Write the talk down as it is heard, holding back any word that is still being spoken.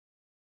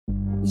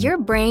Your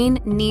brain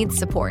needs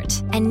support,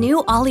 and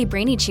new Ollie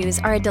Brainy Chews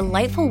are a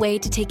delightful way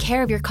to take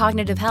care of your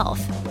cognitive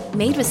health.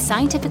 Made with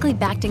scientifically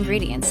backed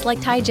ingredients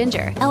like Thai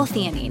ginger,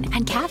 L-theanine,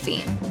 and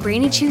caffeine,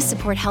 Brainy Chews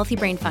support healthy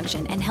brain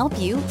function and help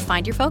you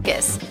find your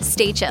focus,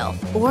 stay chill,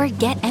 or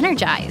get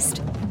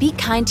energized. Be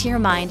kind to your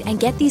mind and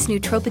get these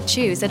nootropic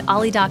chews at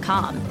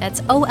ollie.com.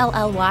 That's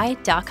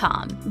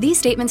OLLY.com. These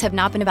statements have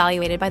not been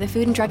evaluated by the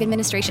Food and Drug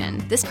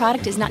Administration. This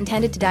product is not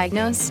intended to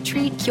diagnose,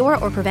 treat, cure,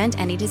 or prevent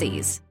any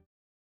disease.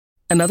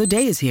 Another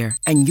day is here,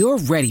 and you're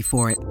ready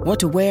for it. What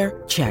to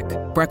wear? Check.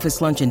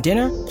 Breakfast, lunch, and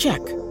dinner? Check.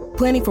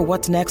 Planning for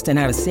what's next and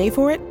how to save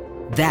for it?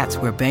 That's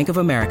where Bank of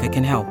America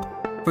can help.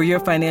 For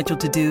your financial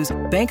to-dos,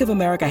 Bank of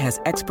America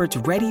has experts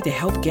ready to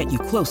help get you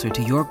closer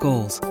to your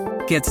goals.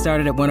 Get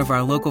started at one of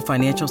our local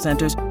financial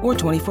centers or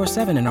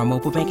 24/7 in our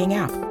mobile banking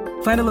app.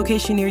 Find a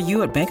location near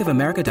you at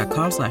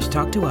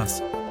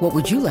bankofamerica.com/talktous. What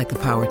would you like the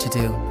power to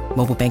do?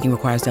 Mobile banking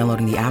requires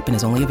downloading the app and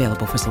is only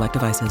available for select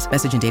devices.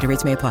 Message and data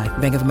rates may apply.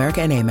 Bank of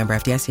America N.A., member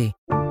FDIC.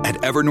 At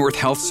Evernorth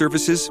Health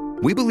Services,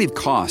 we believe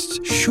costs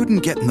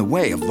shouldn't get in the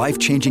way of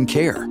life-changing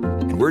care,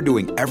 and we're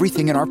doing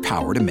everything in our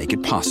power to make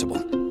it possible.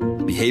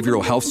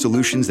 Behavioral health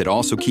solutions that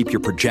also keep your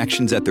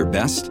projections at their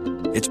best?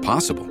 It's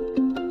possible.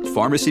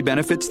 Pharmacy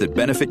benefits that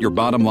benefit your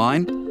bottom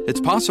line? It's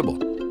possible.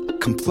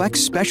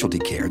 Complex specialty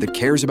care that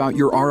cares about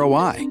your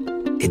ROI?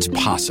 It's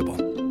possible.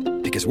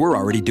 Because we're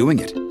already doing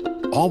it.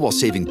 All while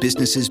saving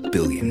businesses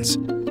billions.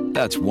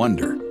 That's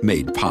Wonder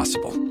made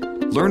possible.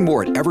 Learn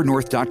more at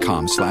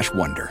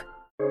evernorth.com/wonder.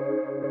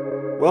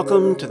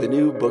 Welcome to the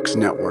New Books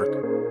Network.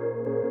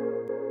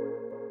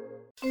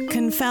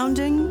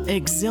 Confounding,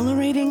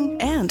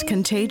 exhilarating, and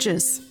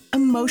contagious.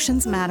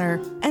 Emotions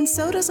matter, and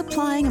so does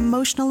applying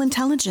emotional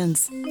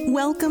intelligence.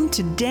 Welcome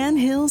to Dan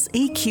Hill's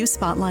EQ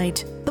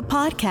Spotlight, the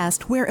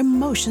podcast where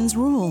emotions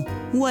rule.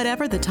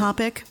 Whatever the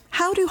topic,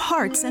 how do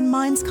hearts and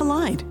minds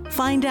collide?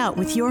 Find out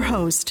with your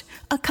host,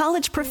 a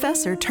college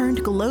professor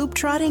turned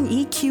globe-trotting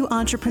EQ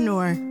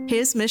entrepreneur.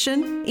 His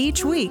mission?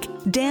 Each week,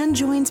 Dan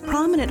joins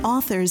prominent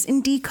authors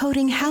in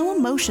decoding how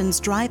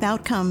emotions drive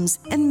outcomes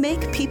and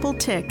make people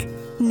tick.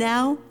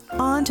 Now,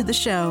 on to the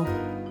show.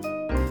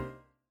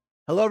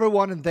 Hello,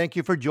 everyone, and thank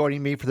you for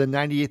joining me for the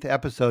 98th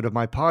episode of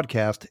my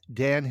podcast,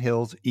 Dan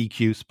Hill's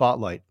EQ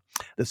Spotlight.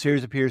 The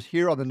series appears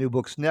here on the New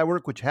Books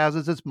Network, which has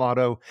as its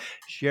motto,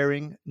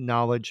 sharing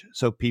knowledge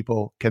so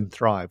people can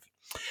thrive.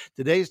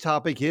 Today's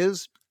topic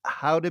is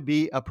how to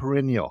be a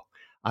perennial.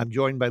 I'm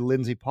joined by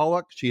Lindsay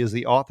Pollack. She is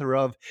the author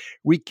of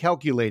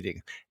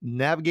Recalculating,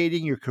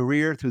 Navigating Your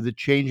Career Through the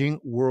Changing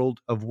World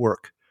of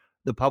Work.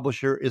 The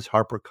publisher is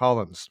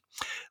HarperCollins.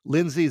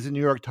 Lindsay is a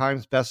New York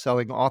Times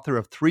bestselling author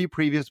of 3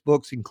 previous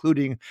books,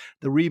 including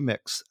The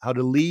Remix, How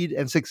to Lead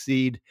and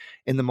Succeed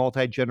in the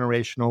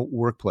Multi-Generational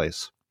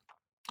Workplace.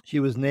 She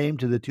was named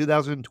to the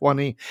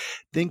 2020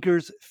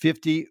 Thinkers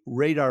 50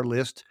 Radar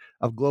list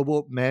of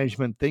global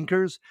management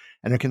thinkers,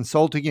 and her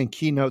consulting and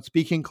keynote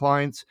speaking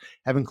clients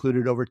have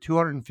included over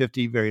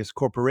 250 various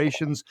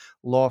corporations,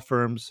 law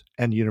firms,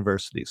 and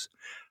universities.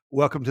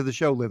 Welcome to the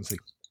show, Lindsay.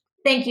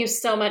 Thank you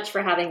so much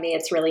for having me.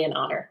 It's really an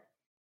honor.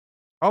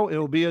 Oh, it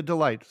will be a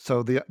delight.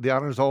 So the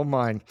honor is all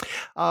mine.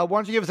 Why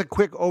don't you give us a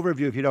quick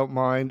overview, if you don't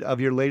mind, of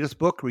your latest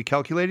book,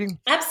 Recalculating?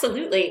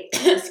 Absolutely.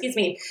 Excuse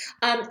me.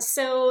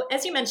 So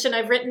as you mentioned,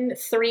 I've written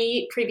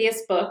 3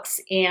 previous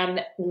books,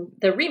 and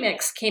The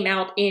Remix came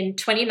out in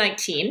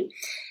 2019.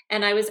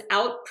 And I was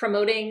out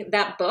promoting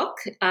that book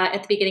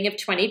at the beginning of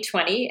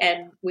 2020.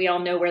 And we all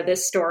know where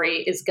this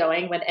story is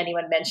going when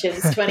anyone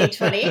mentions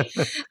 2020.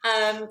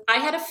 I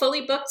had a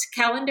fully booked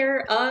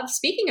calendar of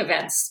speaking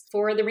events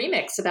for The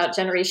Remix about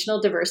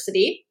generational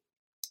diversity.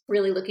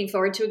 Really looking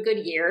forward to a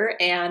good year.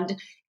 And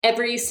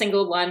every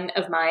single one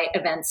of my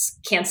events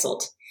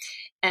canceled.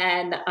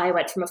 And I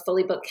went from a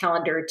fully booked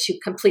calendar to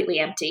completely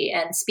empty.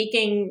 And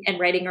speaking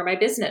and writing are my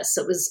business.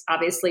 So it was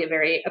obviously a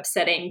very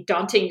upsetting,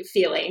 daunting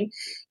feeling.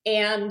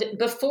 And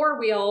before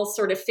we all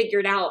sort of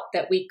figured out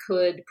that we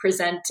could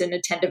present and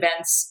attend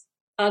events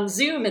on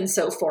Zoom and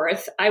so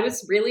forth, I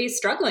was really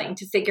struggling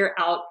to figure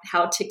out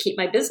how to keep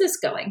my business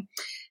going.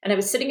 And I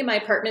was sitting in my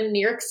apartment in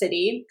New York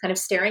City, kind of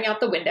staring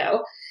out the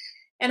window.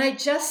 And I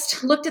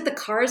just looked at the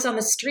cars on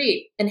the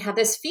street and had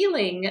this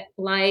feeling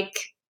like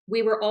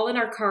we were all in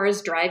our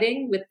cars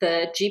driving with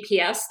the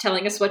GPS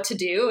telling us what to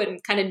do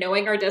and kind of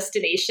knowing our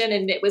destination.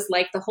 And it was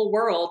like the whole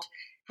world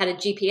had a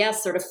GPS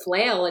sort of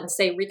flail and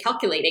say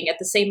recalculating at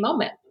the same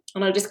moment.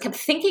 And I just kept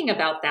thinking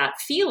about that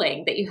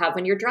feeling that you have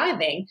when you're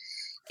driving.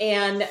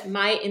 And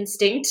my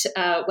instinct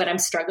when I'm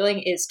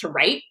struggling is to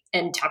write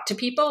and talk to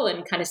people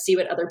and kind of see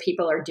what other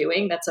people are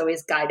doing. That's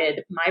always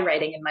guided my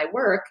writing and my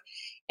work.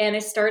 And I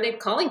started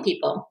calling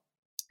people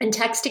and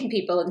texting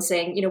people and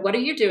saying, what are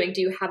you doing?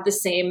 Do you have the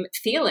same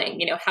feeling?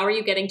 How are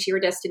you getting to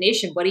your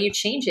destination? What are you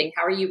changing?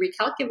 How are you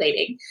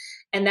recalculating?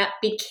 And that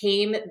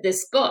became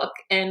this book.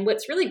 And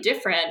what's really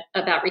different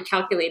about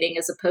Recalculating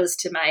as opposed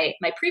to my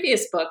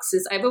previous books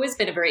is I've always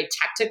been a very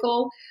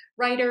tactical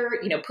writer,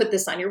 put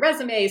this on your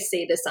resume,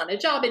 say this on a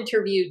job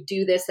interview,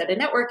 do this at a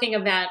networking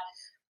event.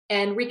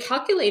 And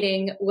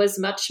Recalculating was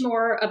much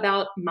more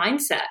about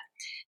mindset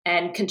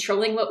and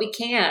controlling what we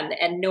can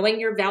and knowing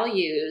your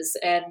values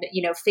and,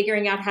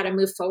 figuring out how to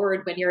move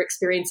forward when you're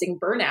experiencing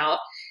burnout.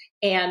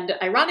 And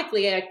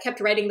ironically, I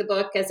kept writing the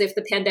book as if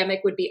the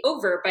pandemic would be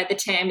over by the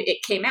time it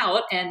came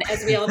out. And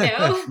as we all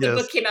know, the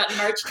book came out in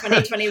March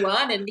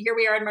 2021, and here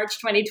we are in March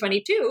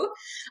 2022,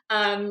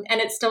 and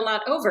it's still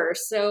not over.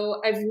 So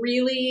I've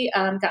really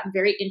gotten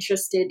very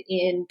interested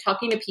in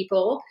talking to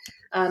people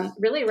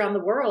really around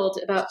the world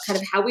about kind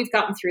of how we've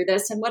gotten through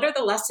this and what are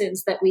the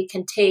lessons that we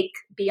can take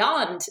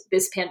beyond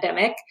this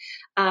pandemic.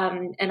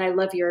 And I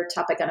love your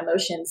topic on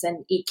emotions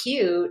and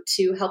EQ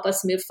to help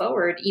us move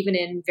forward, even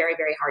in very,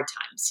 very hard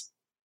times.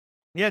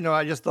 Yeah, no,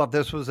 I just thought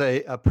this was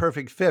a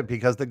perfect fit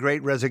because the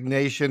great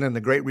resignation and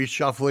the great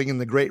reshuffling and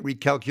the great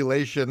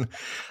recalculation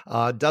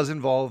does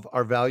involve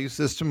our value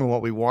system and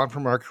what we want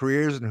from our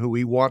careers and who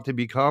we want to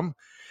become.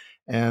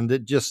 And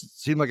it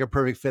just seemed like a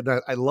perfect fit.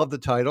 I love the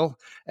title,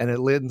 and it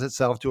lends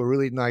itself to a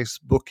really nice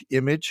book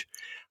image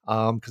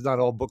because not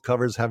all book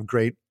covers have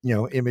great,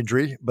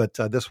 imagery, but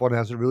this one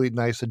has a really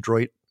nice,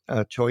 adroit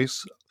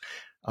choice.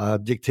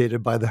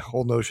 Dictated by the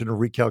whole notion of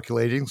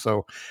recalculating.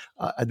 So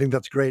I think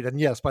that's great. And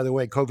yes, by the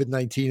way,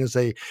 COVID-19 is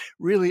a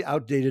really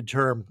outdated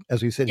term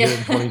as we sit here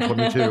in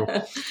 2022.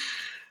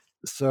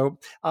 So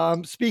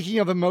speaking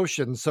of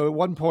emotions, so at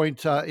one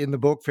point in the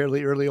book,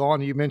 fairly early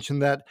on, you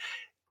mentioned that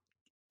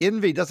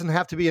envy doesn't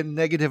have to be a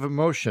negative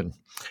emotion.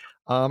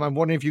 I'm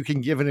wondering if you can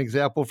give an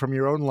example from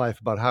your own life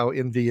about how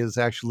envy has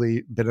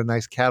actually been a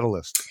nice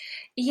catalyst.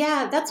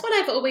 Yeah, that's what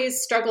I've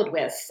always struggled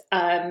with,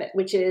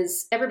 which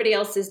is everybody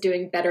else is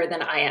doing better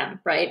than I am,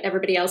 right?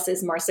 Everybody else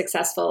is more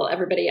successful.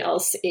 Everybody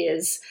else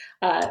is,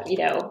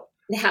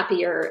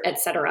 happier, et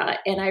cetera.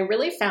 And I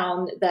really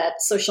found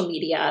that social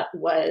media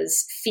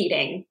was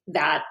feeding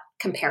that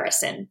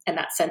comparison and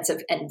that sense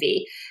of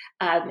envy.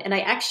 And I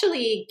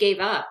actually gave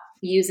up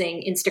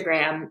using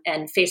Instagram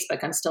and Facebook.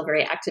 I'm still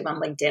very active on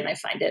LinkedIn. I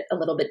find it a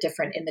little bit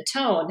different in the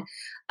tone.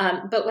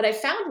 But what I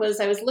found was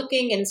I was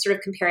looking and sort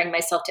of comparing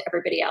myself to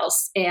everybody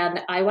else. And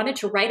I wanted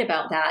to write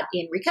about that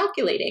in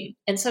Recalculating.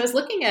 And so I was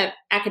looking at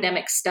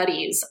academic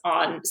studies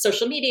on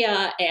social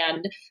media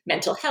and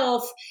mental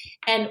health.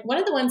 And one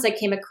of the ones I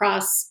came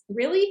across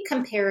really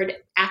compared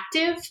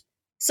active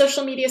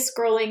social media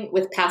scrolling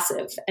with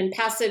passive. And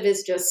passive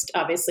is just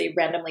obviously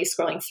randomly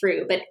scrolling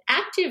through, but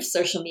active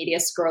social media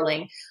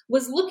scrolling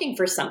was looking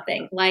for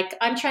something like,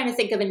 I'm trying to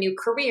think of a new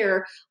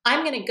career.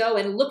 I'm going to go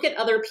and look at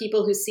other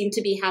people who seem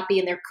to be happy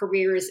in their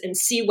careers and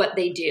see what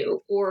they do.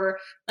 Or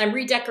I'm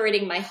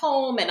redecorating my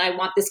home and I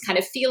want this kind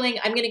of feeling.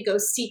 I'm going to go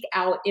seek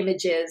out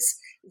images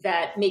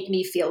that make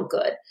me feel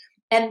good.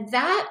 And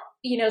that,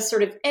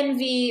 sort of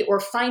envy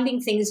or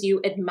finding things you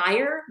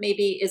admire,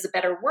 maybe is a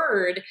better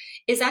word,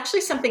 is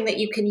actually something that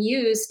you can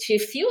use to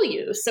fuel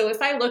you. So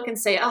if I look and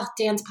say, oh,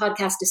 Dan's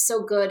podcast is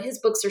so good, his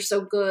books are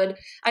so good,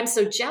 I'm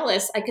so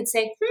jealous, I could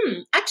say,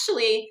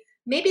 actually,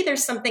 maybe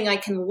there's something I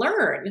can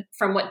learn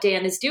from what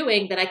Dan is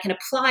doing that I can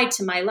apply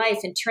to my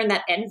life and turn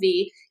that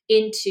envy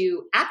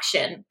into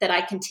action that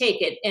I can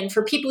take it. And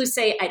for people who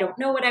say, I don't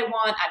know what I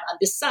want, I'm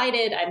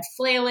undecided, I'm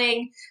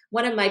flailing,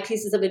 one of my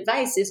pieces of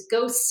advice is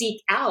go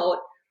seek out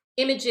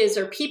images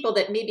or people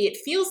that maybe it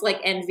feels like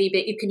envy,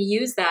 but you can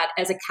use that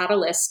as a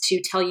catalyst to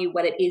tell you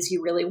what it is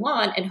you really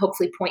want and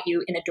hopefully point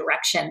you in a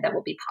direction that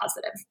will be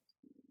positive.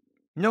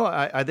 No,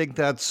 I think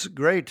that's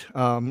great.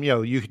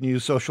 You can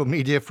use social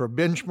media for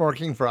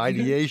benchmarking, for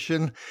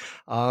ideation,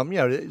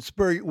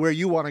 spur where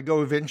you want to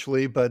go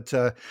eventually, but,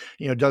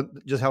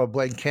 don't just have a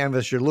blank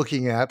canvas you're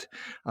looking at.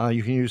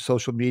 You can use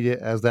social media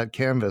as that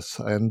canvas.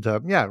 And,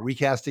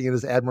 recasting it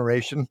as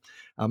admiration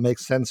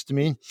makes sense to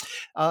me.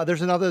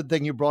 There's another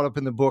thing you brought up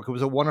in the book. It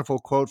was a wonderful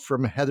quote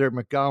from Heather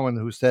McGowan,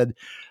 who said,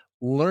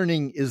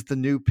 learning is the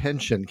new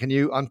pension. Can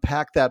you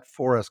unpack that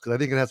for us? Because I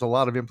think it has a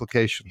lot of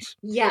implications.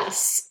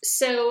 Yes.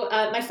 So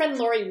my friend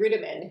Laurie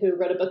Rudiman, who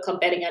wrote a book called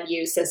Betting on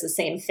You, says the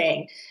same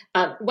thing.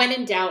 When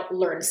in doubt,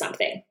 learn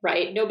something,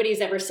 right? Nobody's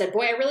ever said,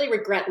 boy, I really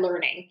regret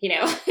learning.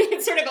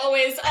 It's sort of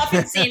always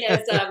often seen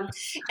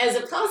as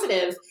a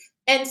positive.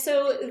 And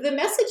so the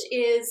message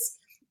is,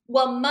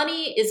 while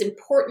money is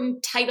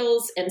important,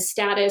 titles and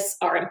status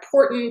are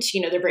important,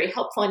 they're very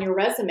helpful on your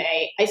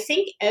resume. I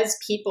think as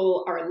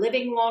people are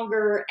living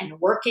longer and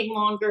working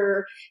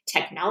longer,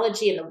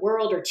 technology in the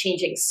world are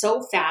changing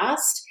so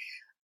fast.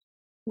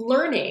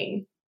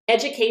 Learning,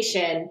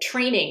 education,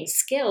 training,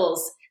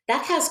 skills,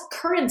 that has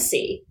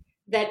currency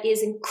that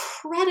is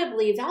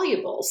incredibly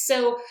valuable.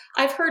 So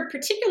I've heard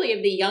particularly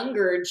of the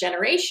younger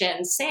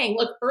generation saying,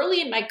 look,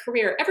 early in my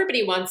career,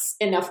 everybody wants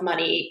enough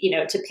money,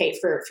 to pay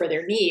for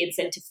their needs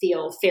and to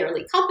feel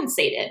fairly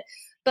compensated.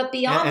 But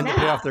beyond and that,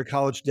 to pay off their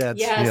college debts.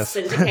 Yes,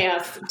 and to pay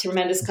off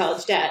tremendous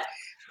college debt.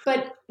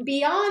 But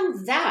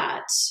beyond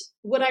that,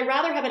 would I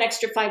rather have an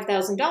extra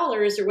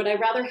 $5,000 or would I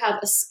rather have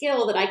a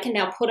skill that I can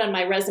now put on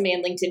my resume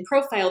and LinkedIn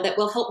profile that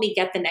will help me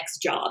get the next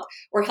job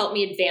or help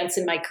me advance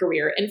in my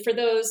career? And for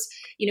those,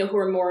 who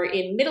are more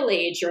in middle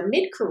age or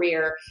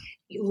mid-career,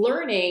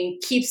 learning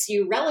keeps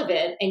you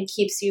relevant and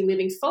keeps you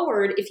moving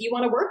forward if you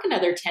want to work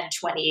another 10,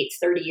 20,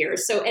 30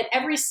 years. So at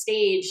every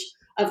stage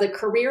of the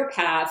career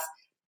path,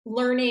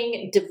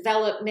 learning,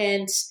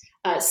 development,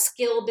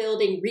 skill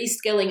building,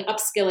 reskilling,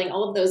 upskilling,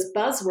 all of those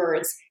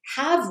buzzwords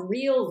have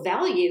real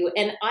value.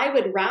 And I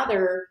would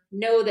rather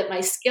know that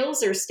my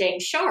skills are staying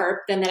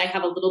sharp than that I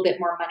have a little bit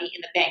more money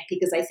in the bank,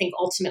 because I think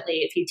ultimately,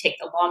 if you take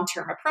the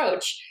long-term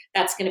approach,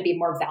 that's going to be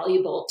more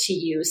valuable to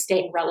you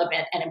staying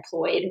relevant and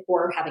employed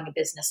or having a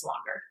business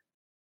longer.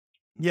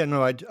 Yeah,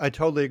 no, I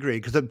totally agree.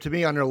 Because to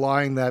me,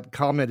 underlying that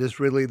comment is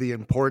really the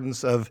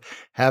importance of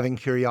having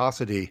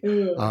curiosity.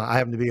 I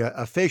happen to be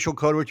a facial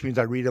coder, which means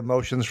I read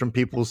emotions from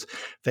people's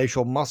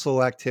facial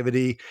muscle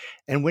activity.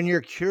 And when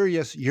you're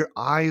curious, your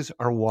eyes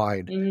are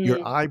wide,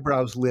 your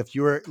eyebrows lift.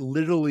 You're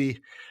literally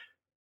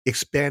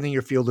expanding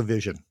your field of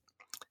vision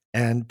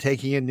and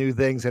taking in new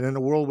things. And in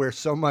a world where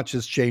so much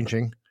is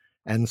changing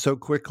and so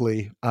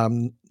quickly,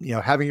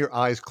 having your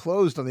eyes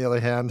closed, on the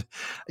other hand,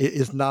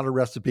 is not a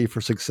recipe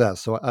for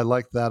success. So I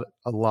like that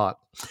a lot.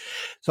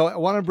 So I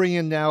want to bring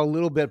in now a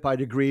little bit by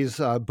degrees,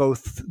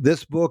 both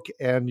this book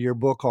and your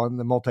book on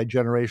the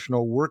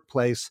multi-generational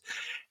workplace.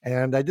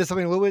 And I did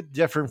something a little bit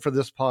different for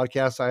this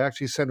podcast. I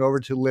actually sent over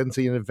to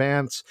Lindsay in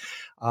advance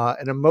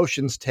an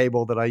emotions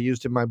table that I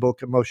used in my book,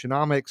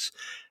 Emotionomics.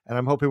 And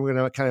I'm hoping we're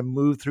going to kind of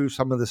move through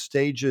some of the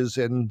stages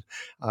in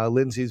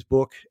Lindsay's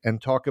book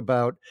and talk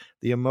about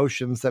the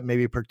emotions that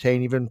maybe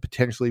pertain even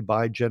potentially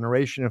by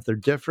generation if they're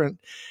different,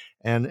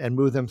 and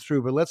move them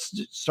through. But let's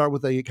start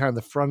with the kind of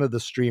the front of the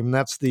stream.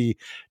 That's the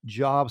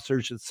job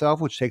search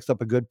itself, which takes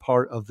up a good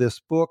part of this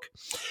book.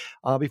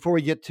 Before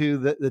we get to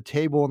the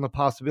table and the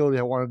possibility,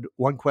 I wanted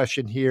one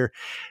question here.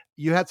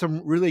 You had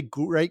some really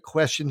great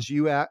questions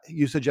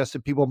you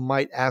suggested people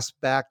might ask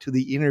back to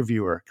the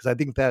interviewer, because I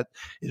think that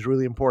is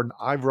really important.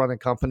 I've run a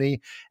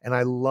company, and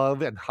I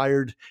love and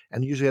hired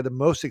and usually had the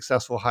most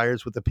successful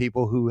hires with the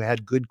people who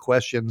had good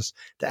questions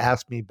to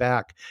ask me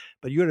back.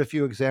 But you had a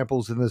few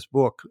examples in this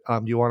book.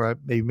 Do you want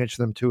to maybe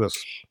mention them to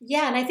us?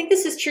 Yeah, and I think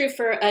this is true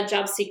for a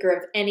job seeker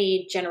of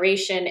any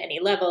generation, any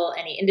level,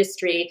 any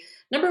industry.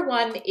 Number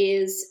one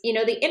is,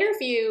 the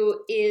interview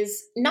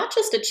is not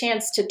just a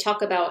chance to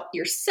talk about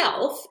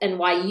yourself and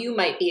why you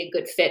might be a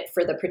good fit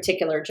for the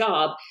particular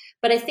job,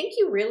 but I think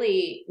you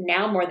really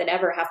now more than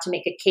ever have to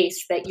make a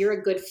case that you're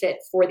a good fit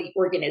for the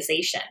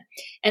organization.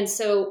 And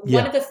so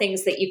one of the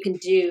things that you can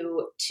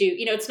do to,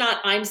 it's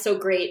not I'm so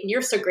great and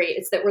you're so great,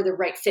 it's that we're the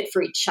right fit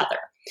for each other.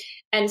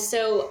 And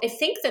so I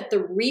think that the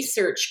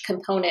research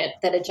component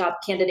that a job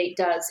candidate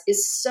does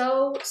is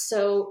so,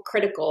 so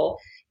critical.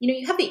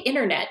 You have the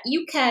internet.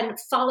 You can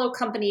follow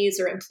companies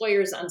or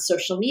employers on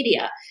social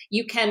media.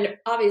 You can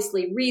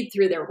obviously read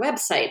through their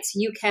websites.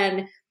 You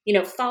can,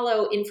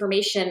 follow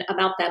information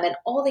about them in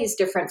all these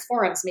different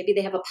forums. Maybe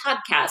they have a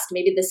podcast.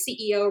 Maybe the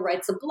CEO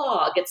writes a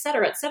blog, et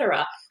cetera,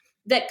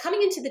 that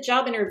coming into the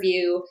job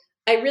interview,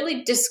 I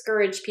really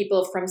discourage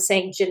people from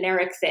saying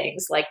generic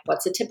things like,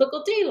 what's a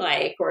typical day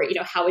like? Or,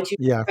 how would you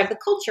describe the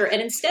culture?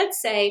 And instead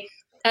say,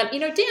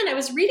 Dan, I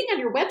was reading on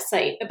your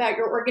website about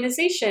your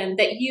organization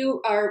that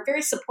you are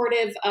very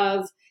supportive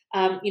of,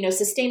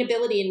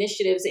 sustainability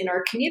initiatives in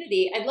our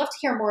community. I'd love to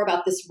hear more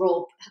about this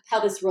role, how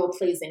this role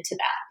plays into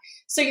that.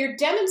 So you're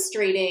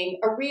demonstrating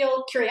a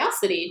real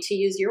curiosity, to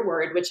use your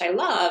word, which I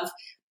love,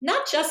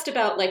 not just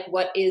about like,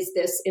 what is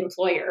this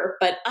employer,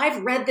 but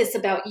I've read this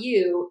about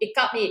you. It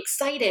got me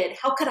excited.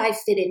 How could I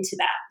fit into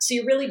that? So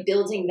you're really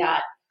building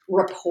that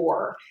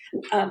rapport,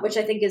 which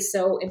I think is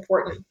so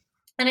important.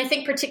 And I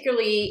think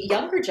particularly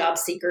younger job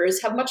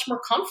seekers have much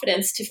more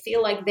confidence to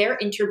feel like they're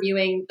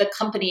interviewing the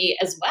company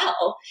as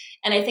well.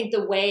 And I think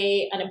the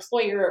way an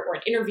employer or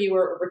an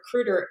interviewer or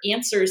recruiter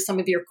answers some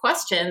of your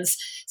questions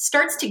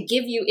starts to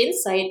give you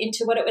insight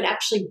into what it would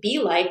actually be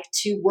like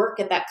to work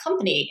at that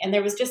company. And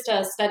there was just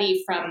a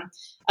study from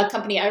a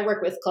company I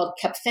work with called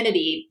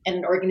Capfinity and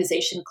an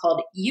organization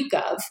called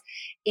YouGov.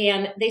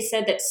 And they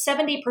said that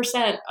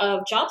 70%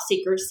 of job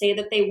seekers say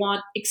that they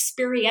want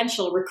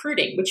experiential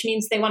recruiting, which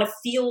means they want to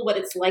feel what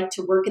it's like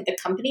to work at the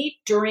company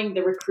during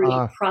the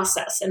recruiting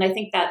process. And I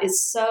think that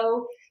is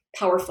so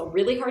powerful,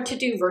 really hard to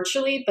do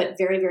virtually, but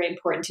very, very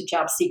important to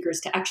job seekers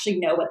to actually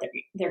know what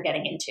they're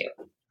getting into.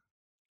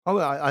 Oh,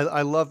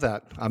 I love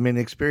that. I mean,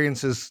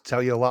 experiences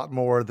tell you a lot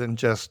more than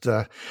just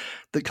the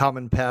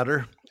common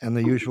patter and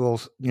the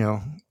usual,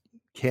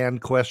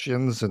 canned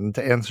questions and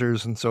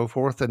answers and so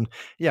forth. And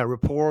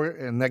rapport.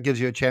 And that gives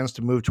you a chance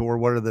to move toward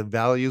what are the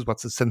values,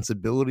 what's the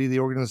sensibility of the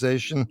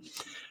organization,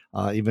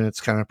 even its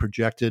kind of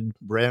projected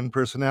brand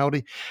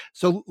personality.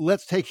 So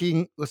let's take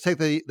the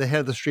head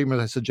of the stream, as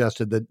I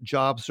suggested, the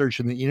job search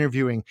and the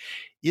interviewing.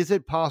 Is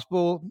it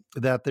possible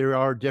that there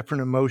are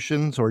different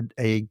emotions or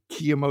a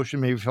key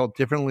emotion maybe felt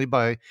differently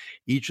by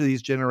each of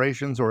these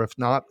generations? Or if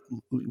not,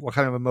 what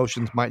kind of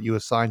emotions might you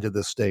assign to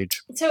this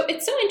stage? So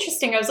it's so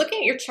interesting. I was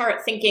looking at your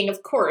chart thinking,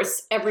 of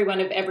course, everyone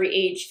of every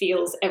age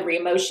feels every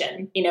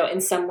emotion,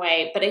 in some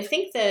way. But I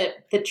think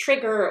that the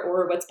trigger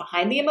or what's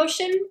behind the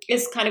emotion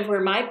is kind of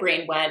where my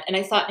brain went. And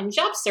I thought in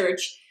job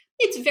search,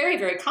 it's very,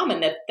 very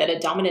common that a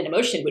dominant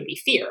emotion would be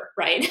fear,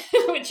 right?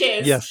 Which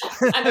is, yes.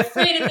 I'm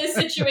afraid of this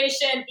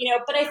situation,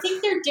 but I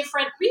think there are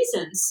different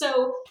reasons.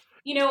 So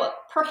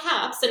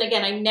Perhaps, and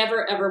again, I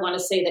never ever want to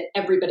say that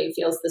everybody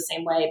feels the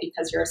same way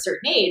because you're a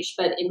certain age,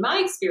 but in my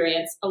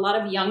experience, a lot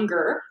of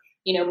younger,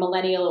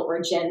 millennial or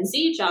Gen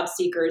Z job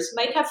seekers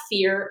might have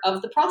fear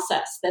of the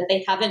process, that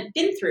they haven't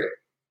been through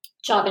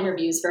job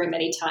interviews very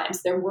many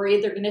times. They're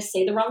worried they're going to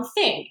say the wrong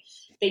thing.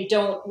 They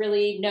don't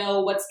really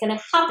know what's going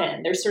to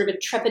happen. There's sort of a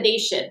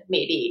trepidation,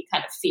 maybe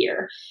kind of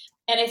fear.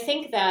 And I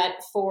think that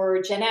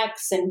for Gen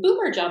X and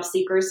Boomer job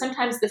seekers,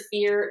 sometimes the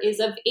fear is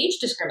of age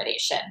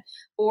discrimination,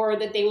 or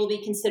that they will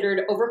be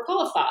considered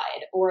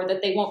overqualified, or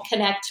that they won't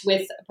connect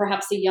with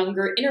perhaps a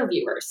younger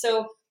interviewer.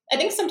 So I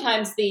think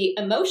sometimes the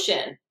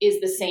emotion is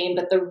the same,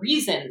 but the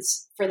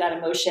reasons for that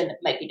emotion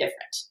might be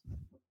different.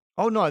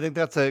 Oh, no, I think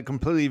that's a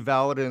completely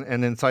valid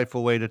and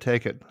insightful way to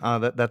take it.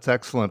 That's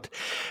excellent.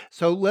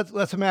 So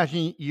let's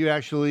imagine you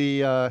actually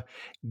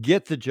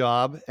get the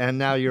job, and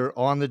now you're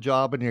on the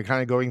job and you're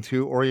kind of going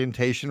through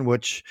orientation,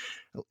 which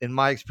in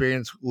my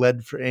experience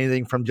led for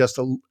anything from just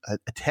a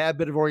tad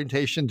bit of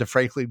orientation to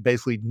frankly,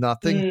 basically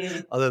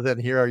nothing other than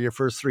here are your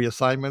first 3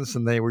 assignments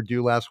and they were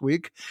due last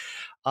week.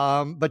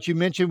 But you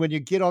mentioned when you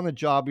get on the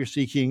job, you're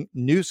seeking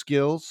new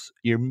skills,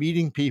 you're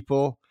meeting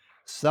people,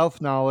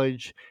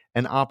 self-knowledge,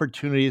 and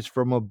opportunities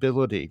for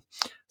mobility.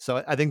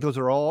 So I think those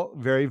are all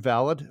very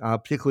valid,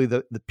 particularly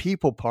the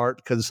people part,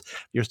 because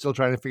you're still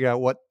trying to figure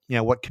out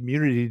what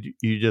community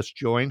you just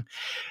joined.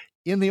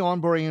 In the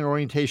onboarding and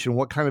orientation,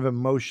 what kind of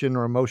emotion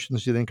or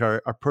emotions do you think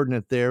are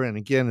pertinent there? And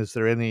again, is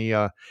there any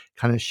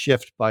kind of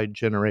shift by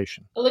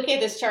generation? Looking at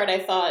this chart, I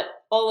thought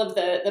all of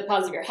the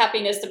positive,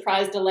 happiness,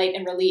 surprise, delight,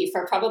 and relief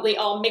are probably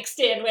all mixed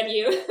in when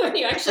you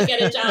actually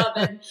get a job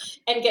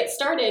and get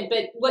started.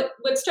 But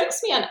what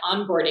strikes me on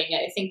onboarding,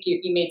 I think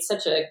you made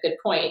such a good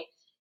point,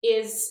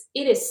 is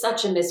it is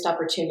such a missed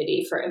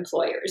opportunity for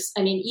employers.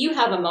 I mean, you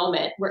have a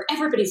moment where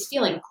everybody's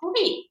feeling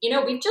great.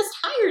 We've just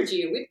hired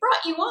you. We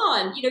brought you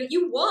on.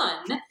 You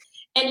won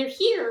and you're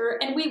here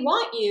and we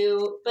want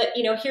you. But,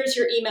 here's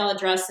your email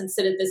address and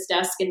sit at this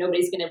desk and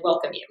nobody's going to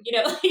welcome you.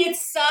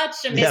 It's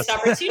such a missed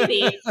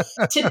opportunity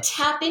to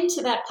tap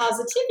into that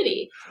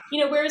positivity.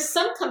 Whereas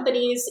some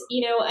companies,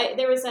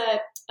 there was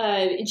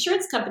a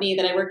insurance company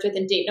that I worked with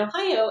in Dayton,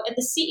 Ohio, and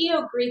the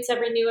CEO greets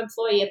every new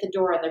employee at the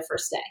door on their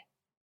first day.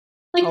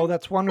 Oh,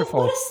 that's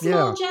wonderful. What a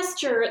small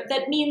gesture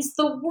that means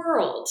the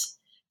world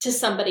to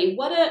somebody.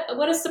 What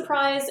a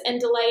surprise and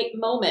delight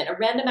moment, a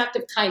random act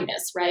of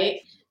kindness, right?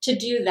 To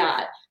do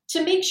that,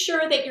 to make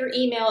sure that your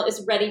email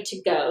is ready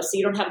to go. So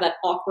you don't have that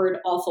awkward,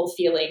 awful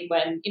feeling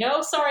when,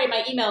 sorry,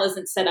 my email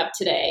isn't set up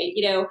today.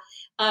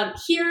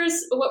 Here's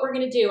what we're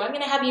going to do. I'm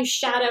going to have you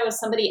shadow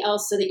somebody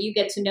else so that you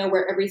get to know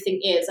where everything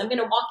is. I'm going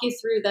to walk you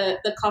through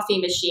the coffee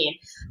machine.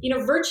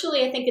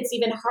 Virtually, I think it's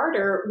even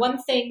harder. One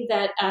thing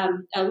that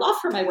a law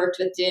firm I worked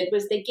with did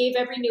was they gave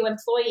every new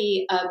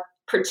employee a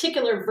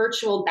particular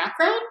virtual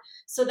background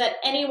so that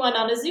anyone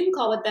on a Zoom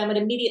call with them would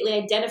immediately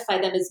identify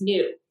them as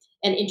new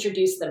and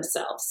introduce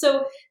themselves.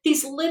 So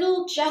these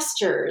little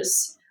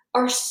gestures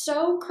are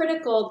so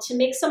critical to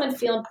make someone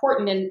feel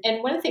important.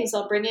 And one of the things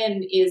I'll bring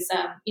in is,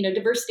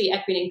 diversity,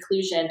 equity, and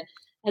inclusion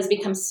has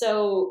become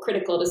so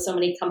critical to so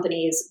many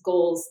companies'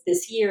 goals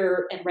this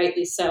year, and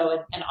rightly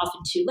so, and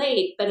often too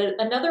late. But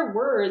another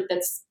word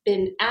that's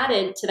been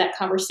added to that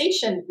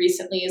conversation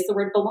recently is the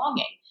word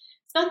belonging.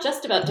 It's not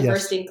just about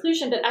diversity and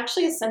inclusion, but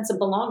actually a sense of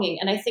belonging.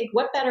 And I think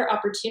what better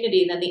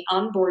opportunity than the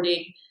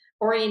onboarding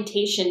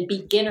orientation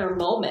beginner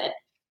moment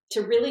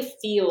to really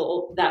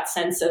feel that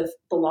sense of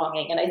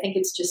belonging. And I think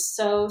it's just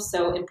so,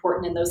 so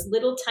important. And those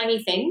little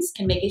tiny things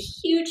can make a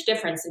huge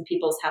difference in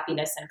people's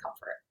happiness and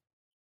comfort.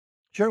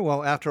 Sure.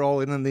 Well, after all,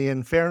 in the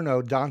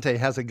Inferno, Dante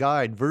has a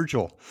guide,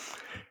 Virgil,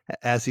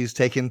 as he's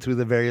taken through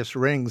the various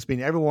rings. I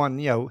mean, everyone,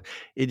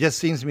 it just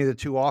seems to me that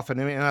too often,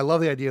 and I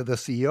love the idea of the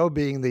CEO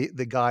being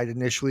the guide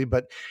initially,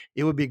 but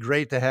it would be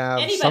great to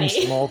have some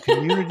small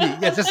community.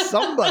 Just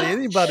somebody,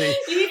 anybody.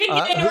 You even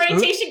get an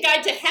orientation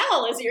guide to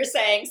hell, as you're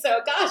saying.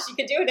 So gosh, you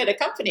could do it at a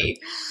company.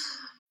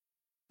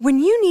 When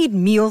you need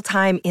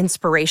mealtime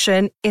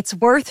inspiration, it's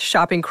worth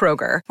shopping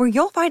Kroger, where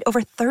you'll find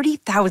over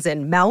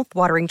 30,000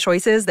 mouth-watering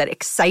choices that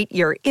excite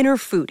your inner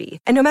foodie.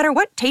 And no matter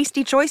what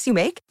tasty choice you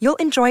make, you'll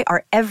enjoy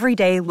our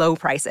everyday low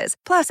prices,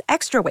 plus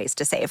extra ways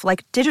to save,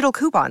 like digital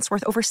coupons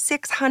worth over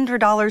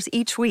 $600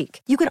 each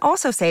week. You can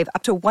also save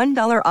up to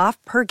 $1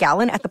 off per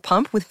gallon at the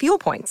pump with fuel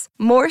points.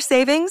 More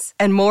savings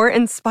and more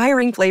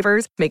inspiring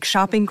flavors make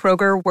shopping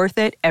Kroger worth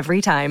it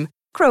every time.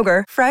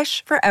 Kroger,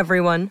 fresh for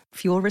everyone.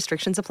 Fuel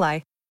restrictions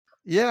apply.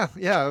 Yeah.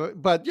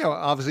 But,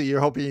 obviously you're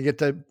hoping you get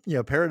to,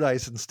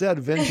 paradise instead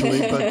eventually.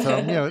 But,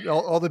 it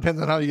all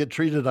depends on how you get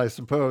treated, I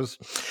suppose.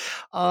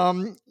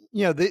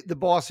 the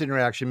boss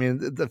interaction. I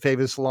mean, the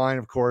famous line,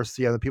 of course,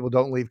 the people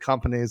don't leave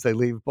companies, they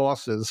leave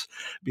bosses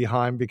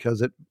behind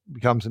because it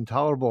becomes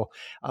intolerable.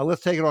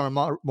 Let's take it on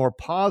a more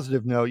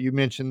positive note. You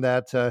mentioned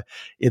that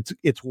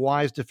it's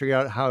wise to figure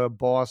out how a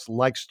boss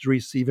likes to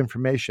receive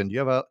information. Do you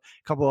have a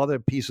couple other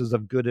pieces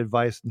of good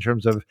advice in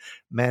terms of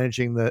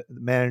managing the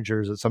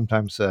managers, it's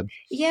sometimes said?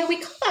 Yeah,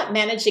 we call that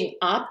managing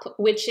up,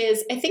 which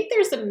is, I think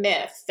there's a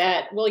myth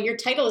that, well, your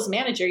title is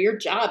manager, your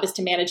job is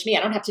to manage me.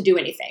 I don't have to do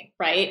anything,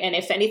 right? And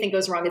if anything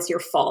goes wrong, it's your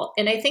fault.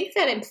 And I think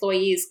that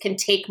employees can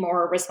take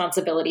more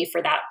responsibility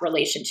for that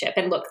relationship.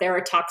 And look, there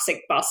are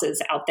toxic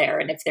bosses out there.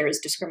 And if there's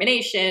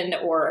discrimination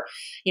or,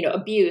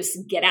 abuse,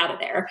 get out of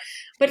there.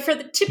 But for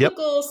the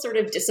typical sort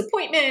of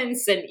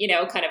disappointments and,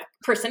 kind of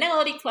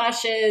personality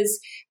clashes,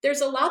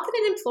 there's a lot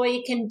that an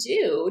employee can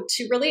do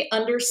to really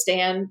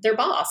understand their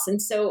boss.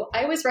 And so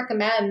I always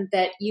recommend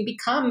that you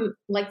become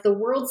like the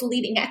world's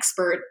leading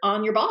expert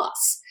on your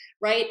boss,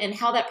 right? And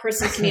how that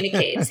person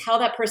communicates, how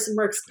that person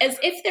works, as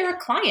if they're a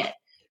client,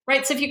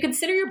 right? So if you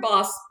consider your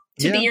boss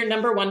to be your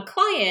number one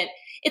client,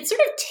 it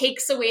sort of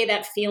takes away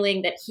that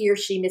feeling that he or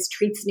she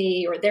mistreats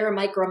me or they're a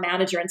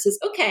micromanager and says,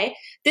 okay,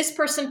 this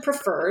person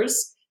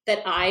prefers that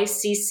I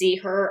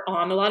CC her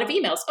on a lot of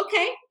emails.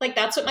 Okay, like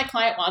that's what my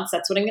client wants.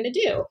 That's what I'm going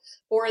to do.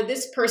 Or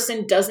this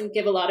person doesn't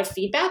give a lot of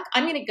feedback.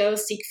 I'm going to go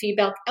seek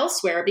feedback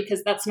elsewhere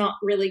because that's not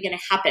really going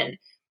to happen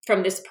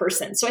from this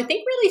person. So I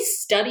think really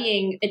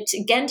studying,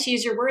 again, to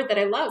use your word that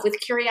I love, with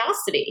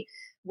curiosity.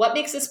 What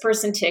makes this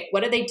person tick?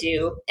 What do they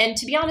do? And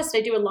to be honest,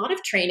 I do a lot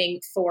of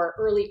training for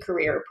early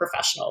career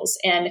professionals.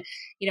 And,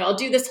 I'll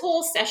do this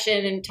whole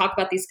session and talk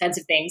about these kinds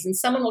of things. And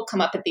someone will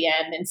come up at the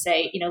end and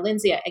say,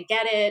 Lindsay, I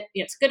get it.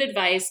 It's good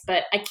advice,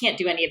 but I can't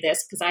do any of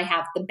this because I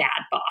have the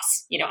bad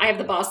boss. I have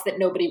the boss that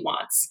nobody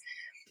wants.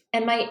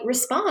 And my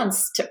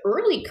response to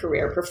early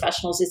career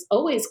professionals is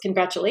always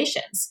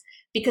congratulations.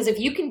 Because if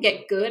you can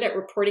get good at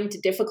reporting to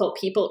difficult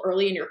people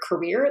early in your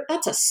career,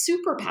 that's a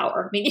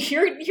superpower. I mean,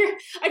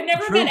 I've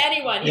never met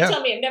anyone, you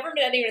tell me, I've never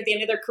met anyone at the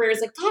end of their career is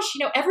like, gosh,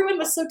 everyone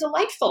was so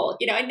delightful.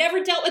 I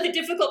never dealt with a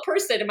difficult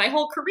person in my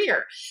whole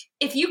career.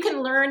 If you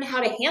can learn how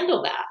to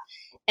handle that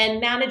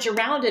and manage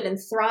around it and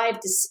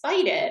thrive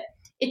despite it,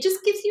 it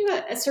just gives you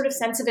a sort of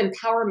sense of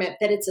empowerment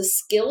that it's a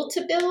skill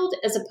to build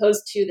as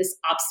opposed to this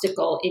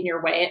obstacle in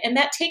your way. And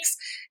that takes,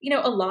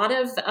 a lot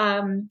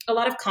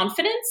of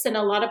confidence and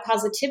a lot of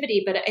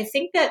positivity. But I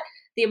think that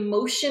the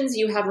emotions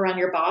you have around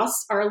your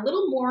boss are a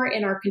little more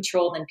in our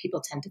control than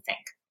people tend to think.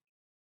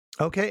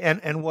 Okay.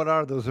 And what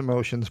are those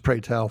emotions, pray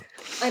tell?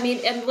 I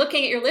mean, and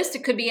looking at your list,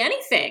 it could be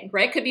anything,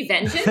 right? It could be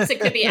vengeance. It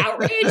could be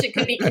outrage. It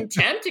could be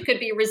contempt. It could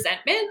be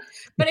resentment.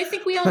 But I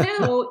think we all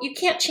know you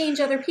can't change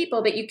other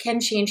people, but you can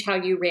change how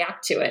you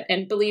react to it.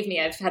 And believe me,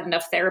 I've had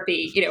enough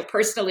therapy,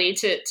 personally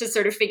to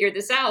sort of figure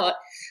this out.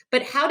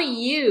 But how do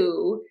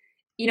you,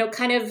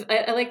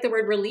 I like the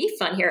word relief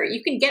on here.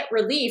 You can get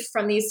relief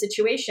from these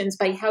situations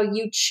by how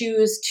you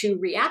choose to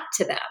react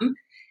to them.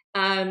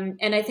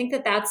 And I think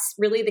that that's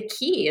really the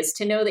key, is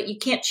to know that you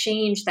can't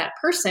change that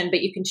person,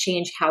 but you can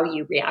change how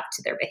you react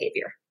to their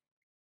behavior.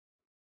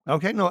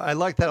 Okay. No, I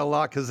like that a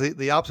lot, because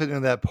the opposite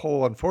of that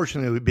pole,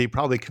 unfortunately, would be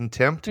probably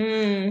contempt,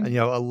 and,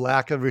 a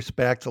lack of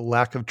respect, a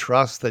lack of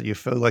trust, that you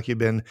feel like you've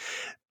been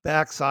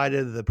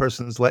backsided, the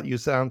person's let you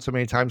down so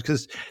many times.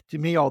 Because to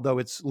me, although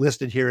it's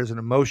listed here as an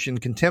emotion,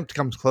 contempt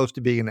comes close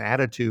to being an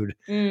attitude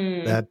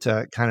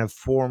that kind of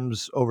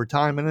forms over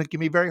time. And it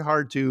can be very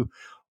hard to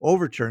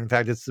overturn. In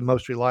fact, it's the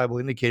most reliable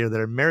indicator that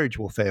a marriage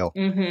will fail.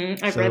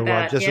 I've read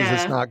that. Just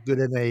as it's not good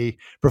in a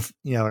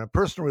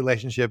personal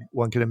relationship,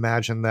 one can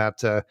imagine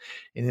that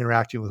in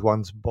interacting with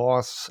one's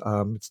boss,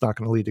 it's not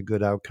going to lead to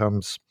good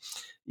outcomes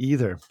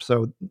either.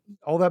 So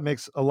all that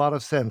makes a lot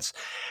of sense.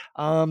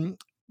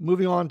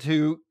 Moving on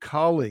to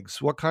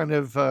colleagues, what kind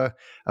of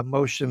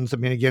emotions? I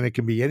mean, again, it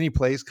can be any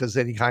place because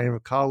any kind of a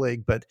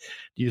colleague, but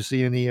do you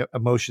see any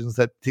emotions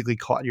that particularly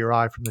caught your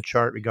eye from the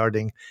chart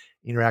regarding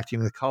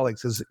interacting with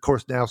colleagues? Because, of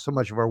course, now so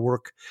much of our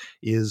work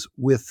is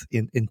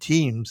in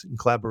teams, in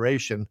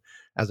collaboration,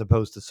 as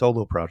opposed to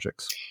solo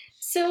projects.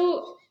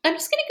 So I'm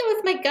just going to go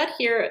with my gut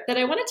here that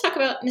I want to talk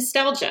about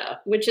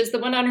nostalgia, which is the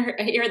one on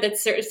here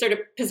that's sort of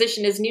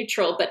positioned as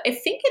neutral. But I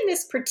think in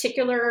this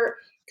particular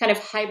kind of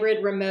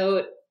hybrid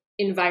remote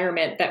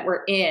environment that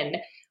we're in,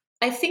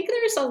 I think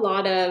there's a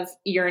lot of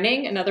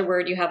yearning, another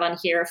word you have on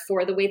here,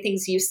 for the way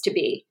things used to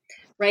be,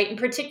 right? And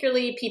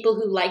particularly people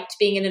who liked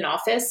being in an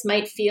office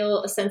might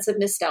feel a sense of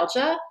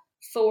nostalgia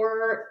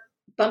for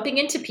bumping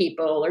into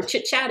people or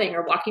chit-chatting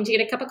or walking to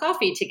get a cup of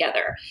coffee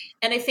together.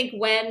 And I think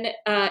when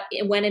and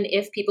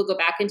if people go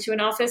back into an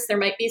office, there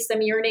might be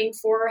some yearning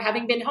for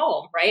having been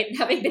home, right? And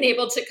having been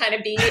able to kind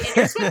of be in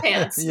your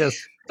sweatpants.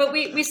 Yes. But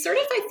we sort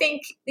of, I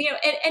think,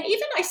 and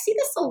even I see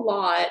this a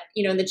lot,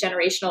 in the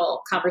generational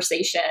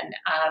conversation.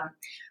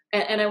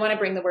 And I want to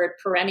bring the word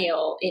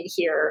perennial in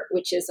here,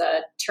 which is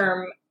a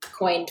term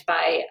coined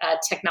by a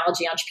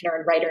technology entrepreneur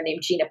and writer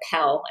named Gina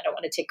Pell. I don't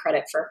want to take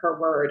credit for her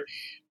word.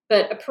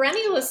 But a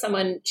perennial is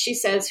someone, she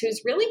says,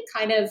 who's really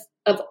kind of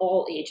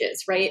all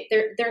ages, right?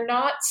 They're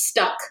not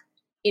stuck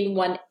in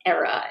one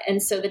era.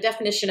 And so the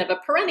definition of a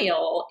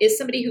perennial is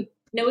somebody who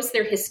knows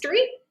their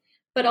history,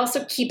 but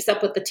also keeps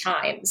up with the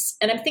times.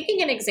 And I'm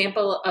thinking an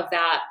example of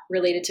that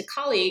related to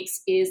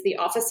colleagues is the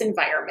office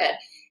environment.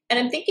 And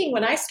I'm thinking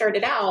when I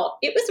started out,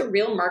 it was a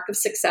real mark of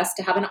success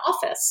to have an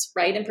office,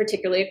 right? And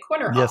particularly a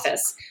corner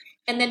office.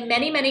 And then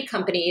many, many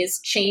companies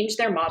changed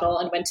their model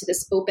and went to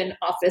this open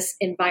office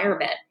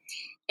environment.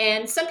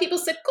 And some people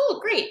said, cool,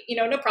 great,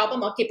 no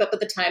problem. I'll keep up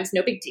with the times,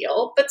 no big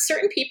deal. But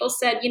certain people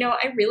said,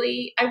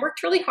 I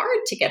worked really hard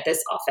to get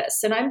this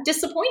office, and I'm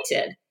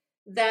disappointed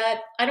that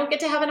I don't get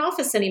to have an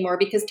office anymore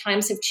because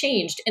times have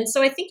changed. And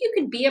so I think you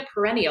can be a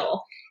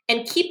perennial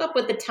and keep up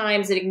with the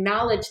times and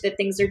acknowledge that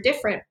things are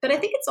different. But I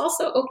think it's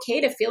also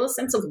okay to feel a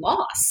sense of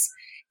loss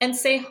and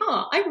say,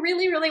 I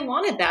really, really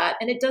wanted that,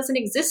 and it doesn't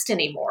exist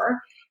anymore.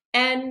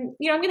 And,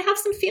 I'm going to have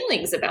some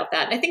feelings about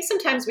that. And I think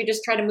sometimes we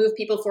just try to move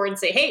people forward and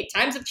say, hey,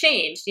 times have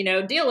changed,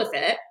 deal with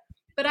it.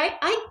 But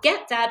I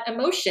get that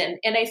emotion.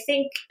 And I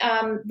think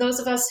those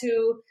of us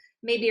who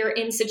maybe are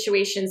in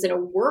situations in a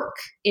work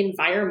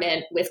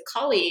environment with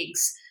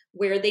colleagues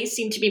where they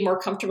seem to be more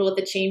comfortable with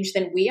the change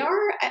than we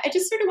are, I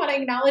just sort of want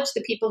to acknowledge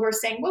the people who are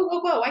saying, whoa,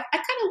 I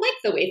kind of like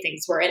the way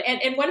things were.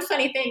 And one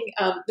funny thing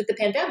with the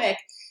pandemic,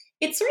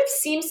 it sort of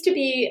seems to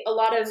be a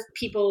lot of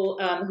people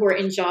who are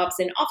in jobs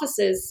in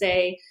offices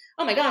say,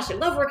 oh my gosh, I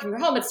love working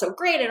from home. It's so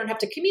great. I don't have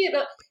to commute.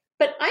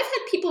 But I've had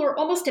people who are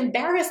almost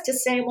embarrassed to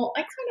say, well,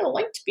 I kind of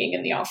liked being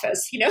in the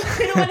office. They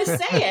don't want to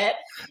say it.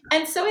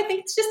 And so I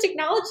think it's just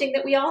acknowledging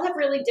that we all have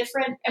really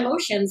different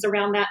emotions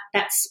around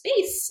that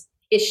space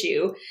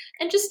issue,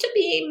 and just to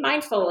be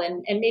mindful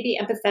and maybe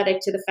empathetic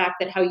to the fact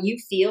that how you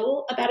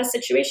feel about a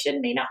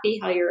situation may not be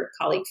how your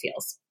colleague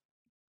feels.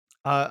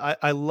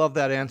 I love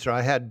that answer.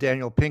 I had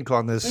Daniel Pink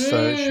on this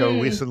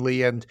show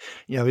recently, and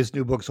his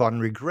new book's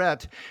on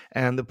regret.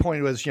 And the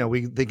point was,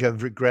 we think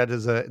of regret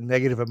as a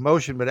negative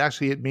emotion, but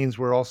actually it means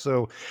we're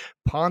also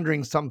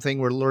pondering something.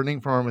 We're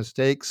learning from our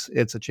mistakes.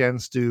 It's a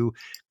chance to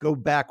go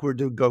backward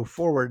to go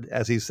forward,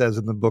 as he says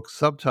in the book's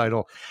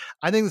subtitle.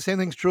 I think the same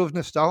thing's true of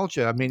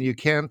nostalgia. I mean, you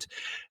can't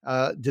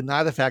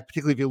deny the fact,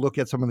 particularly if you look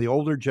at some of the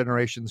older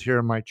generations here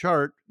in my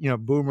chart,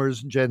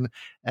 boomers, Gen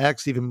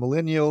X, even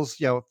millennials,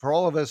 for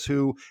all of us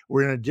who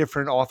were in a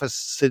different office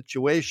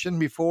situation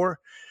before.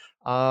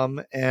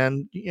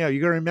 And, you're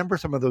going to remember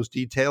some of those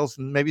details,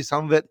 and maybe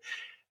some of it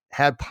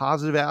had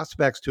positive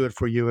aspects to it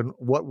for you. And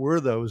what were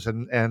those?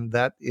 And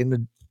that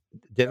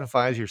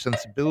identifies your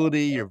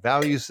sensibility, your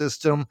value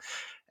system.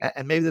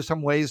 And maybe there's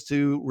some ways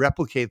to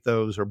replicate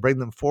those or bring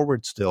them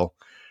forward still.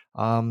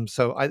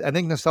 So I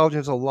think nostalgia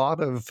has a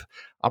lot of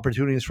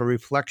opportunities for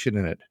reflection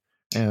in it.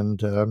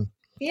 And,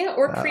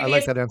 or previous I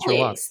like that answer a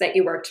lot. That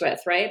you worked with,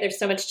 right? There's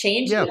so much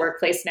change in the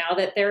workplace now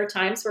that there are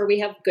times where we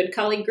have good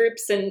colleague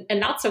groups and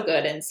not so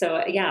good. And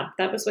so,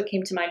 that was what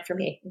came to mind for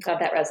me. I'm glad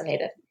that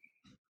resonated.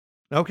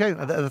 Okay,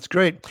 that's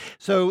great.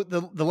 So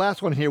the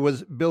last one here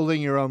was building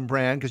your own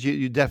brand, because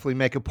you definitely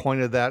make a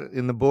point of that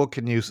in the book,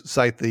 and you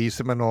cite the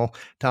seminal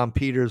Tom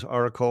Peters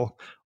article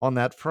on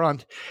that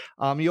front.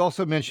 You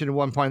also mentioned at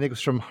one point, I think it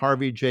was from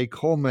Harvey J.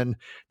 Coleman,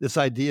 this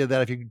idea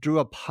that if you drew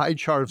a pie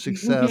chart of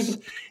success,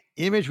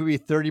 image would be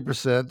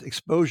 30%,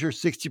 exposure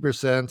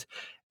 60%,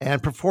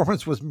 and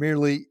performance was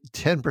merely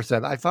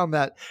 10%. I found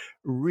that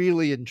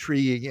really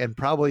intriguing and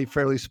probably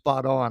fairly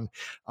spot on.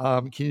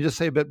 Can you just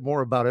say a bit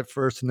more about it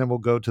first, and then we'll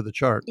go to the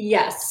chart?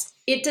 Yes.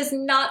 It does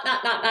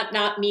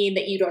not mean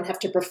that you don't have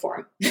to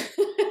perform.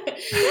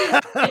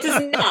 It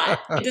does not.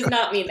 It does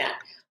not mean that.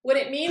 What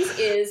it means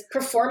is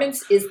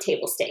performance is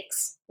table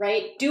stakes,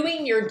 right?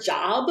 Doing your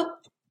job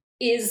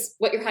is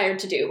what you're hired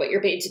to do, what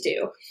you're paid to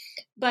do.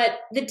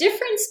 But the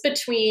difference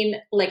between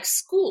like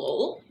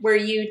school, where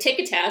you take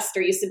a test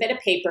or you submit a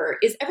paper,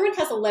 is everyone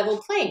has a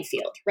level playing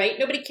field, right?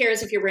 Nobody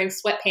cares if you're wearing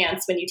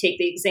sweatpants when you take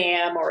the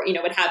exam or,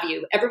 what have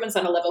you. Everyone's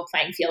on a level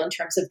playing field in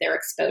terms of their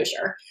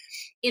exposure.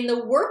 In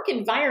the work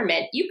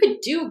environment, you could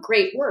do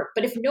great work,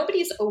 but if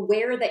nobody's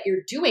aware that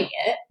you're doing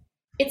it,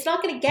 it's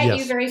not going to get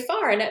you very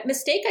far. And a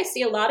mistake I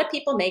see a lot of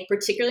people make,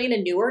 particularly in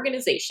a new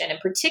organization and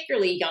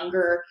particularly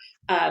younger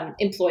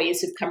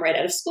employees who've come right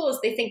out of school, is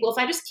they think, well, if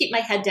I just keep my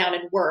head down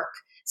and work,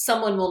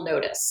 someone will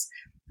notice.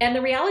 And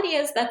the reality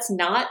is that's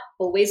not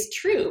always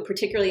true,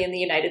 particularly in the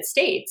United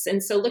States.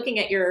 And so looking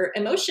at your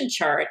emotion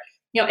chart,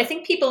 I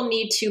think people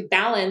need to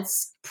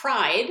balance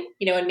pride,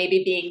 and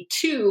maybe being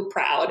too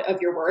proud of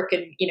your work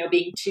and,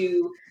 being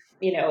too,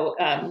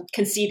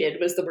 conceited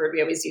was the word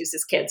we always use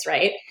as kids,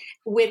 right?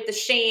 With the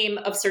shame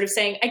of sort of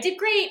saying, I did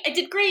great,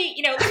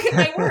 look at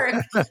my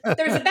work.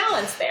 There's a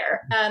balance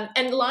there.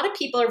 And a lot of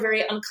people are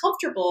very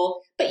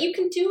uncomfortable, but you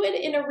can do it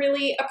in a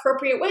really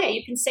appropriate way.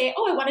 You can say,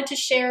 I wanted to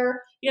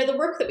share, the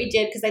work that we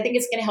did because I think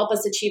it's going to help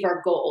us achieve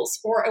our goals.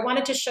 Or I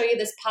wanted to show you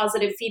this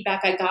positive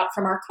feedback I got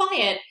from our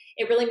client.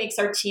 It really makes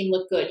our team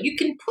look good. You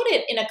can put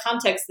it in a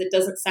context that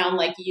doesn't sound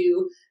like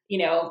you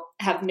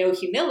have no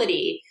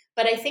humility,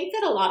 But I think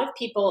that a lot of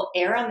people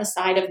err on the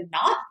side of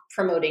not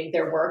promoting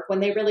their work when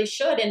they really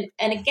should.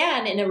 And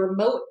again, in a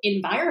remote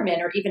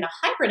environment or even a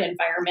hybrid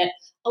environment,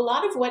 a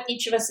lot of what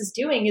each of us is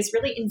doing is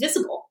really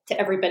invisible to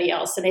everybody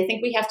else. And I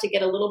think we have to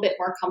get a little bit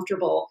more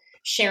comfortable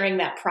sharing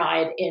that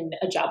pride in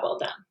a job well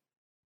done.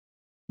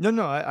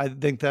 No, I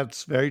think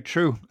that's very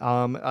true.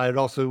 I'd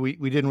also, we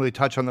didn't really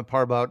touch on the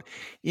part about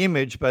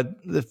image, but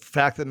the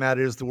fact of the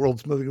matter is the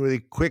world's moving really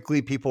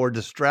quickly. People are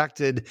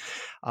distracted.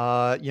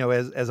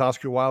 As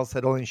Oscar Wilde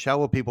said, only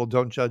shallow people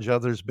don't judge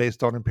others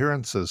based on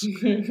appearances.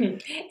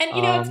 And,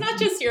 it's not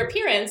just your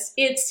appearance,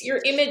 it's your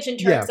image in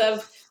terms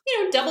of,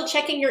 double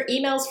checking your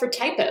emails for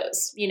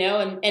typos,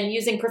 and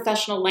using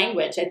professional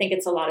language. I think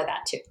it's a lot of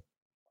that too.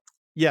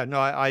 Yeah, no,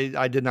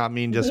 I did not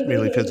mean just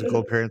merely physical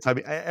appearance. I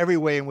mean, every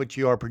way in which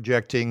you are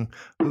projecting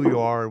who you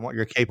are and what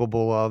you're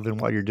capable of and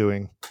what you're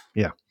doing.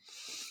 Yeah.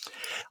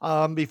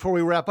 Before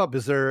we wrap up,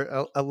 is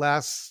there a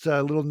last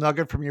little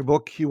nugget from your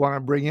book you want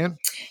to bring in?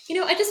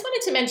 I just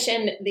wanted to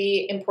mention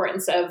the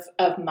importance of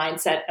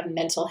mindset, of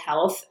mental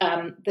health.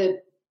 The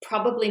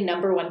probably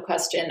number one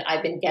question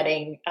I've been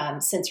getting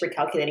since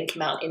Recalculating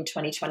came out in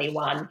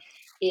 2021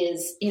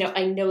 is,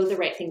 I know the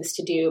right things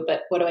to do,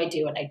 but what do I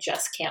do? And I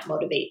just can't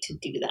motivate to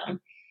do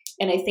them.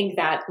 And I think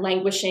that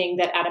languishing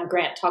that Adam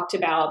Grant talked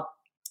about,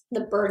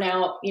 the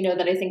burnout,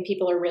 that I think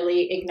people are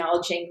really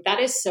acknowledging, that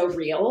is so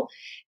real.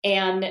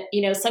 And,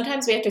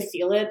 sometimes we have to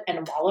feel it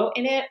and wallow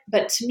in it.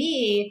 But to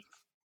me,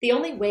 the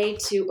only way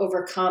to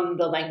overcome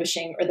the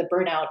languishing or the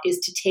burnout is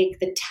to take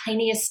the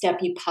tiniest step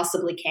you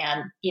possibly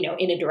can,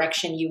 in a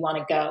direction you want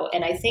to go.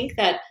 And I think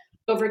that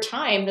over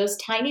time, those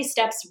tiny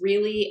steps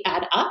really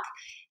add up.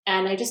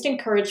 And I just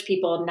encourage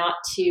people not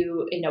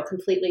to,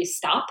 completely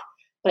stop,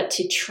 but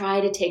to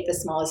try to take the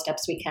smallest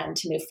steps we can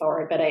to move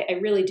forward. But I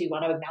really do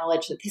want to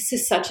acknowledge that this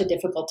is such a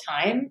difficult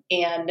time.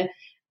 And,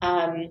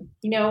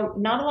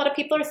 not a lot of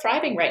people are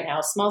thriving right now.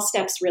 Small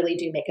steps really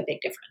do make a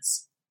big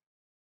difference.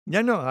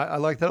 Yeah, no, I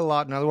like that a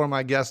lot. Another one of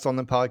my guests on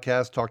the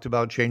podcast talked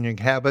about changing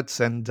habits,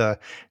 and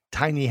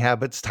tiny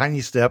habits,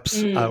 tiny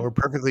steps were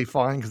perfectly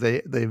fine because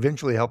they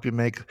eventually help you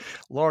make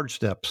large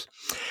steps.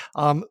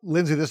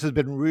 Lindsay, this has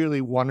been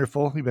really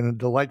wonderful. You've been a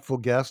delightful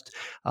guest.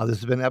 This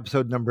has been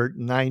episode number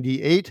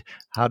 98,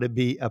 How to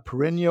Be a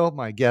Perennial.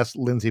 My guest,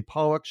 Lindsay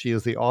Pollock. She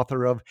is the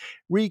author of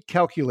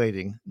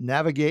Recalculating,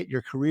 Navigate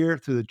Your Career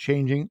Through the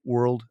Changing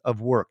World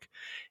of Work.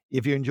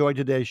 If you enjoyed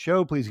today's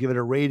show, please give it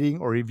a rating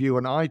or review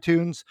on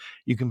iTunes.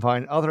 You can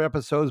find other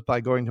episodes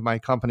by going to my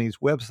company's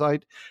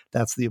website.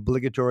 That's the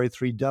obligatory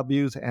 3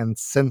 W's and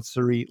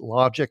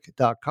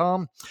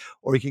sensorylogic.com.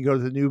 Or you can go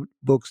to the New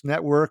Books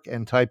Network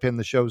and type in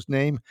the show's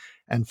name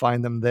and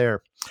find them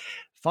there.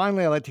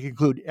 Finally, I like to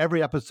conclude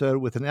every episode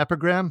with an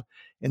epigram.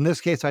 In this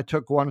case, I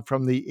took one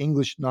from the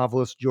English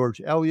novelist George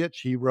Eliot.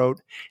 She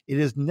wrote, "It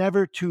is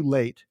never too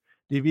late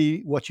to be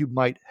what you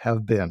might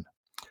have been."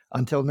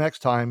 Until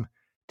next time,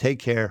 take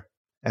care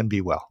and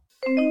be well.